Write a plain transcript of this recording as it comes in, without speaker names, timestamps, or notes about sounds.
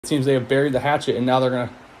It seems they have buried the hatchet, and now they're going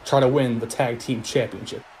to try to win the tag team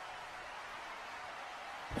championship.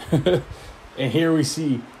 And here we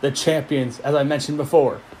see the champions, as I mentioned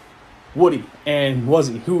before, Woody and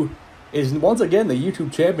Wuzzy, who is once again the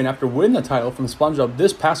YouTube champion after winning the title from SpongeBob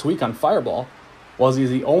this past week on Fireball. Wuzzy is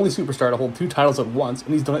the only superstar to hold 2 titles at once,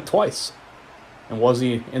 and he's done it twice. And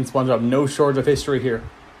Wuzzy and SpongeBob, no shortage of history here.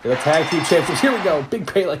 They're the tag team champions. Here we go.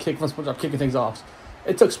 Big Pele kick from SpongeBob, kicking things off.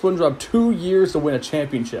 It took SpongeBob 2 years to win a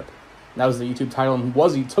championship. And that was the YouTube title, and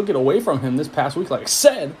Wuzzy took it away from him this past week, like I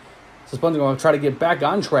said. So SpongeBob will try to get back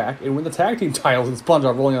on track and win the tag team titles, and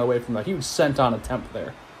SpongeBob rolling away from a huge senton attempt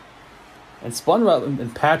there. And SpongeBob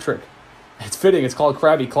and Patrick, it's fitting, it's called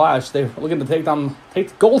Krabby Klash. They're looking to take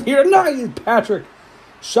the gold here tonight. Patrick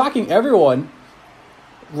shocking everyone,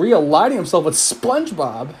 realigning himself with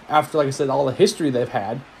SpongeBob after, like I said, all the history they've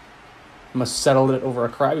had. Must settle it over a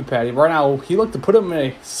Krabby Patty. Right now, he looked to put him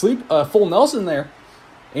in a full Nelson there.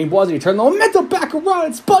 And Wuzzy turned the momentum back around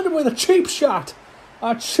and SpongeBob with a cheap shot.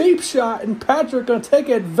 A cheap shot, and Patrick going to take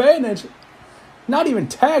advantage. Not even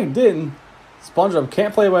tagged in. SpongeBob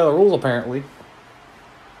can't play by the rules, apparently.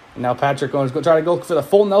 And now Patrick going to try to go for the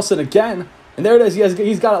full Nelson again. And there it is.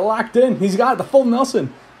 He's got it locked in. He's got it, the full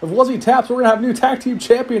Nelson. If Wuzzy taps, we're going to have new tag team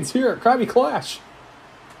champions here at Krabby Klash.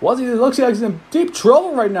 Wuzzy looks like he's in deep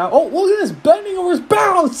trouble right now. Oh, look at this. Bending over his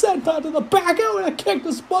barrel. Senton to the back. Oh, and a kick to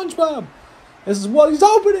SpongeBob. This is Woody's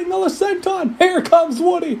opening. Another senton. Here comes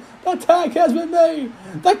Woody. The tag has been made.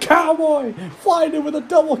 The cowboy flying in with a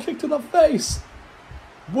double kick to the face.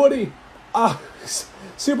 Woody,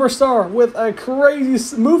 superstar with a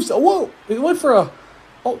crazy move. Whoa, he went for a...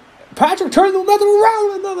 Oh, Patrick turned another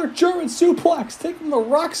round. Another German suplex. Taking the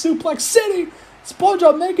Rock Suplex City.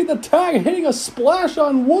 SpongeBob making the tag and hitting a splash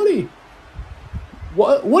on Woody.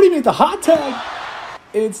 Woody made the hot tag.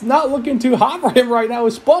 It's not looking too hot for him right now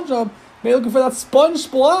with SpongeBob. Maybe looking for that sponge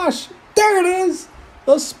splash. There it is.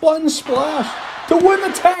 The sponge splash to win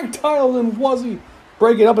the tag title, and Wuzzy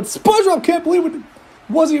break it up. And SpongeBob can't believe it.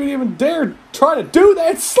 Wuzzy even dared try to do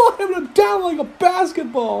that. Slamming it down like a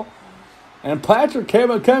basketball. And Patrick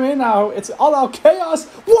came in now. It's all out chaos.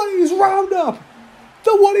 Woody's Roundup.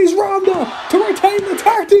 The Woody's Roundup to retain the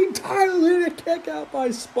tag team title. And a kick out by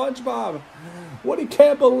SpongeBob. Woody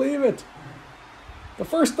can't believe it. The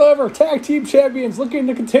first ever tag team champions looking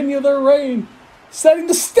to continue their reign. Setting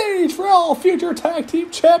the stage for all future tag team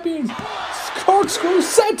champions. Corkscrew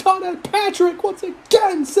senton and Patrick once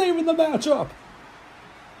again saving the matchup.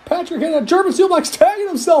 Patrick had a German suplex tagging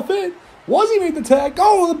himself in. Wuzzy made the tag.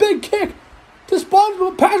 Oh, the big kick to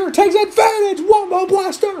SpongeBob. Patrick takes advantage. Wombo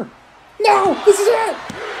blaster. No, this is it.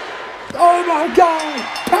 Oh my God.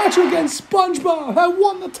 Patrick and SpongeBob have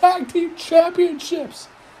won the tag team championships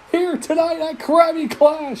here tonight at Krabby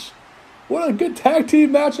Klash. What a good tag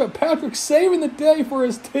team matchup. Patrick saving the day for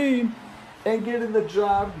his team and getting the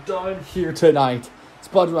job done here tonight.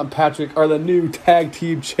 SpongeBob and Patrick are the new tag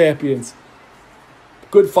team champions.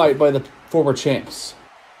 Good fight by the former champs.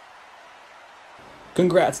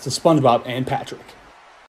 Congrats to SpongeBob and Patrick.